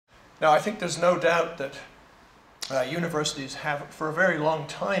Now, I think there's no doubt that universities have, for a very long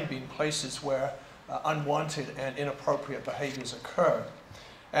time, been places where unwanted and inappropriate behaviors occur.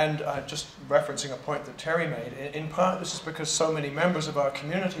 And just referencing a point that Terry made, in part this is because so many members of our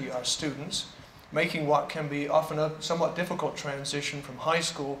community are students, making what can be often a somewhat difficult transition from high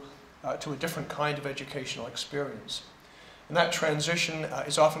school to a different kind of educational experience. And that transition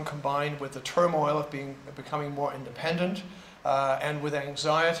is often combined with the turmoil of becoming more independent and with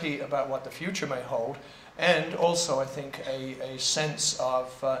anxiety about what the future may hold, and also, I think, a sense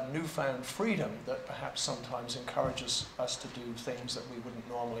of newfound freedom that perhaps sometimes encourages us to do things that we wouldn't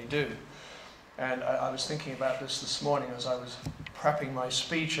normally do. And I was thinking about this morning as I was prepping my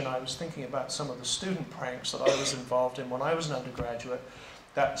speech, and I was thinking about some of the student pranks that I was involved in when I was an undergraduate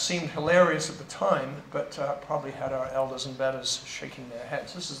that seemed hilarious at the time, but probably had our elders and betters shaking their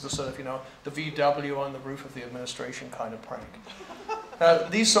heads. This is the sort of, you know, the VW on the roof of the administration kind of prank.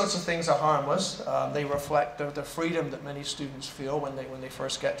 These sorts of things are harmless. They reflect the freedom that many students feel when they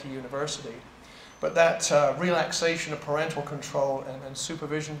first get to university. But that relaxation of parental control and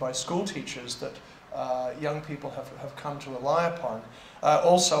supervision by school teachers that young people have come to rely upon,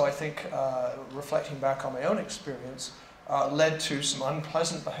 also, I think, reflecting back on my own experience, led to some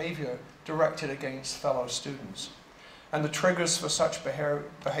unpleasant behavior directed against fellow students. And the triggers for such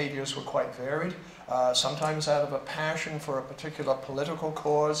behaviors were quite varied, sometimes out of a passion for a particular political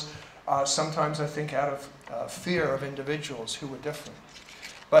cause, sometimes I think out of fear of individuals who were different.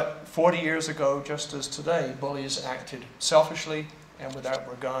 But 40 years ago, just as today, bullies acted selfishly and without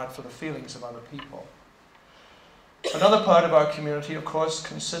regard for the feelings of other people. Another part of our community, of course,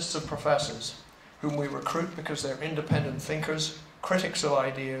 consists of professors, whom we recruit because they're independent thinkers, critics of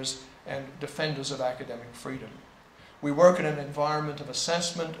ideas, and defenders of academic freedom. We work in an environment of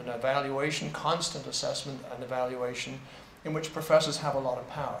assessment and evaluation, constant assessment and evaluation, in which professors have a lot of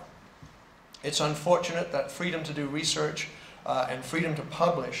power. It's unfortunate that freedom to do research and freedom to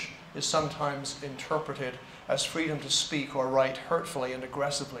publish is sometimes interpreted as freedom to speak or write hurtfully and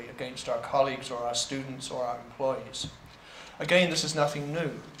aggressively against our colleagues or our students or our employees. Again, this is nothing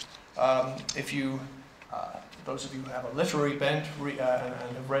new. Those of you who have a literary bent and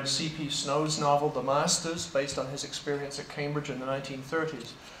have read C.P. Snow's novel, The Masters, based on his experience at Cambridge in the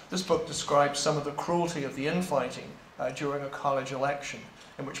 1930s, this book describes some of the cruelty of the infighting during a college election,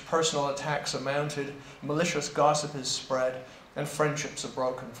 in which personal attacks are mounted, malicious gossip is spread, and friendships are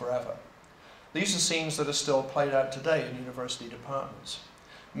broken forever. These are scenes that are still played out today in university departments.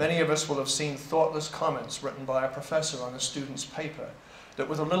 Many of us will have seen thoughtless comments written by a professor on a student's paper that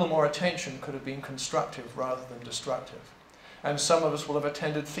with a little more attention could have been constructive rather than destructive. And some of us will have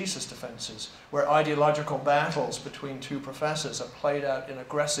attended thesis defenses, where ideological battles between two professors are played out in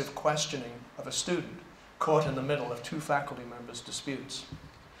aggressive questioning of a student, caught in the middle of two faculty members' disputes.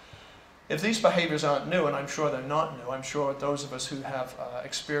 If these behaviors aren't new, and I'm sure they're not new, I'm sure those of us who have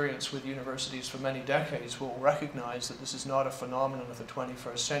experience with universities for many decades will recognize that this is not a phenomenon of the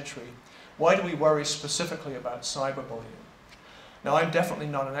 21st century. Why do we worry specifically about cyberbullying? Now, I'm definitely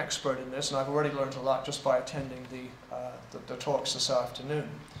not an expert in this, and I've already learned a lot just by attending the talks this afternoon.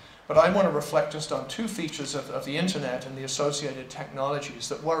 But I want to reflect just on two features of the internet and the associated technologies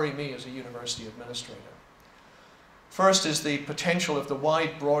that worry me as a university administrator. First is the potential of the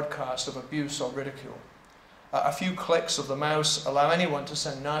wide broadcast of abuse or ridicule. A few clicks of the mouse allow anyone to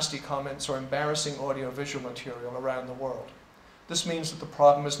send nasty comments or embarrassing audio-visual material around the world. This means that the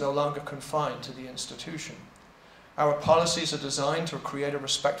problem is no longer confined to the institution. Our policies are designed to create a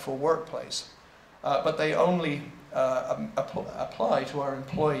respectful workplace, but they only apply to our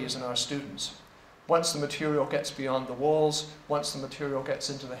employees and our students. Once the material gets beyond the walls, once the material gets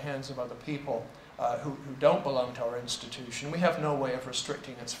into the hands of other people who don't belong to our institution, we have no way of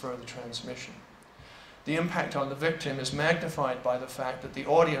restricting its further transmission. The impact on the victim is magnified by the fact that the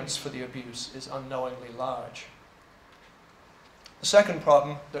audience for the abuse is unknowingly large. The second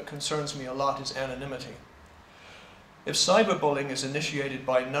problem that concerns me a lot is anonymity. If cyberbullying is initiated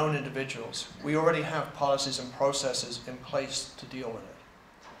by known individuals, we already have policies and processes in place to deal with it.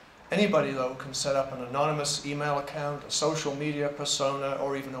 Anybody, though, can set up an anonymous email account, a social media persona,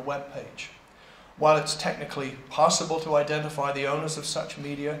 or even a web page. While it's technically possible to identify the owners of such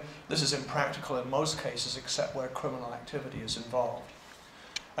media, this is impractical in most cases except where criminal activity is involved.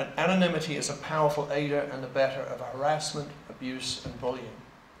 And anonymity is a powerful aider and abetter of harassment, abuse, and bullying.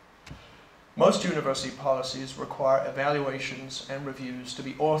 Most university policies require evaluations and reviews to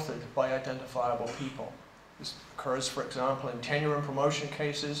be authored by identifiable people. This occurs, for example, in tenure and promotion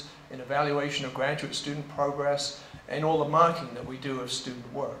cases, in evaluation of graduate student progress, and all the marking that we do of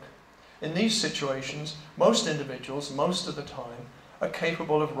student work. In these situations, most individuals, most of the time, are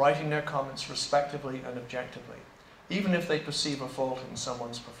capable of writing their comments respectively and objectively, even if they perceive a fault in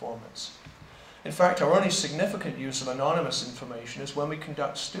someone's performance. In fact, our only significant use of anonymous information is when we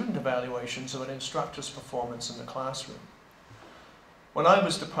conduct student evaluations of an instructor's performance in the classroom. When I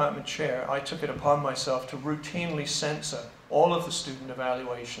was department chair, I took it upon myself to routinely censor all of the student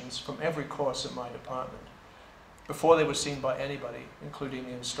evaluations from every course in my department before they were seen by anybody, including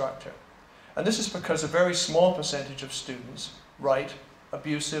the instructor. And this is because a very small percentage of students write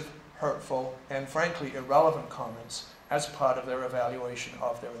abusive, hurtful, and frankly irrelevant comments as part of their evaluation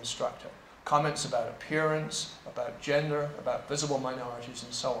of their instructor. Comments about appearance, about gender, about visible minorities,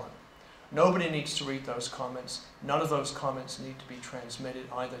 and so on. Nobody needs to read those comments. None of those comments need to be transmitted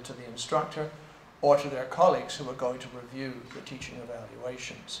either to the instructor or to their colleagues who are going to review the teaching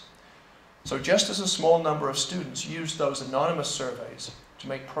evaluations. So just as a small number of students use those anonymous surveys to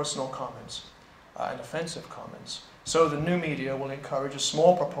make personal comments and offensive comments, so the new media will encourage a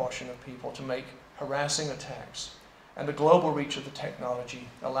small proportion of people to make harassing attacks, and the global reach of the technology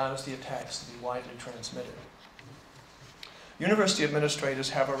allows the attacks to be widely transmitted. University administrators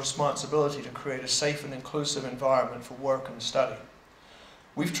have a responsibility to create a safe and inclusive environment for work and study.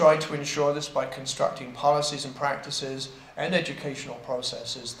 We've tried to ensure this by constructing policies and practices and educational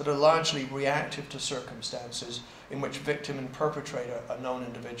processes that are largely reactive to circumstances in which victim and perpetrator are known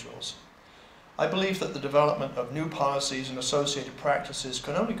individuals. I believe that the development of new policies and associated practices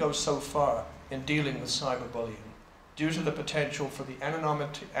can only go so far in dealing with cyberbullying, due to the potential for the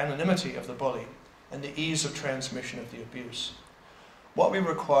anonymity of the bully and the ease of transmission of the abuse. What we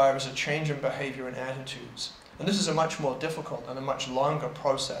require is a change in behavior and attitudes, and this is a much more difficult and a much longer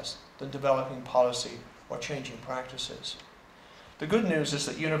process than developing policy or changing practices. The good news is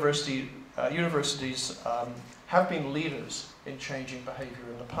that universities have been leaders in changing behavior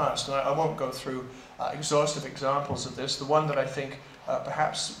in the past, and I won't go through exhaustive examples of this. The one that I think,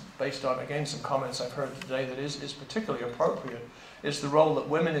 perhaps based on, again, some comments I've heard today that is particularly appropriate, is the role that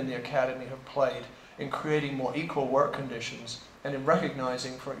women in the academy have played in creating more equal work conditions and in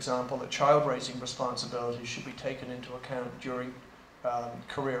recognizing, for example, that child-raising responsibilities should be taken into account during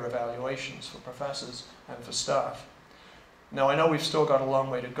career evaluations for professors and for staff. Now, I know we've still got a long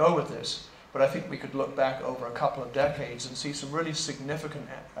way to go with this, but I think we could look back over a couple of decades and see some really significant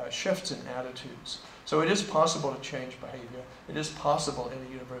shifts in attitudes. So it is possible to change behavior. It is possible in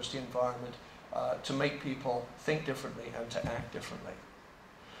a university environment to make people think differently and to act differently.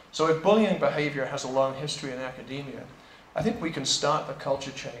 So if bullying behavior has a long history in academia, I think we can start the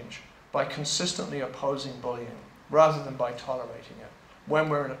culture change by consistently opposing bullying rather than by tolerating it when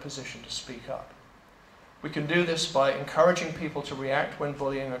we're in a position to speak up. We can do this by encouraging people to react when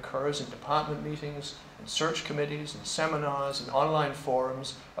bullying occurs in department meetings, in search committees, in seminars, in online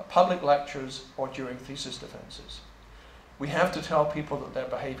forums, at public lectures, or during thesis defenses. We have to tell people that their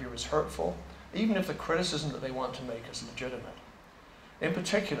behavior is hurtful, even if the criticism that they want to make is legitimate. In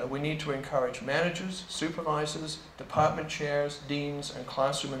particular, we need to encourage managers, supervisors, department chairs, deans, and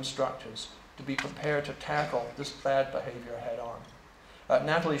classroom instructors to be prepared to tackle this bad behavior head-on.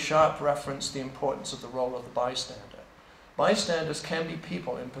 Natalie Sharp referenced the importance of the role of the bystander. Bystanders can be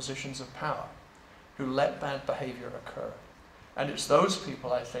people in positions of power who let bad behavior occur. And it's those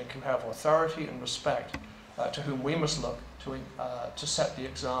people, I think, who have authority and respect to whom we must look to set the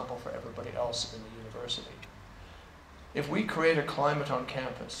example for everybody else in the university. If we create a climate on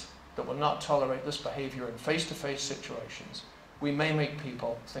campus that will not tolerate this behavior in face-to-face situations, we may make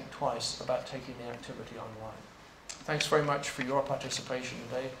people think twice about taking the activity online. Thanks very much for your participation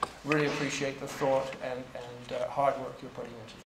today. Really appreciate the thought and hard work you're putting into it.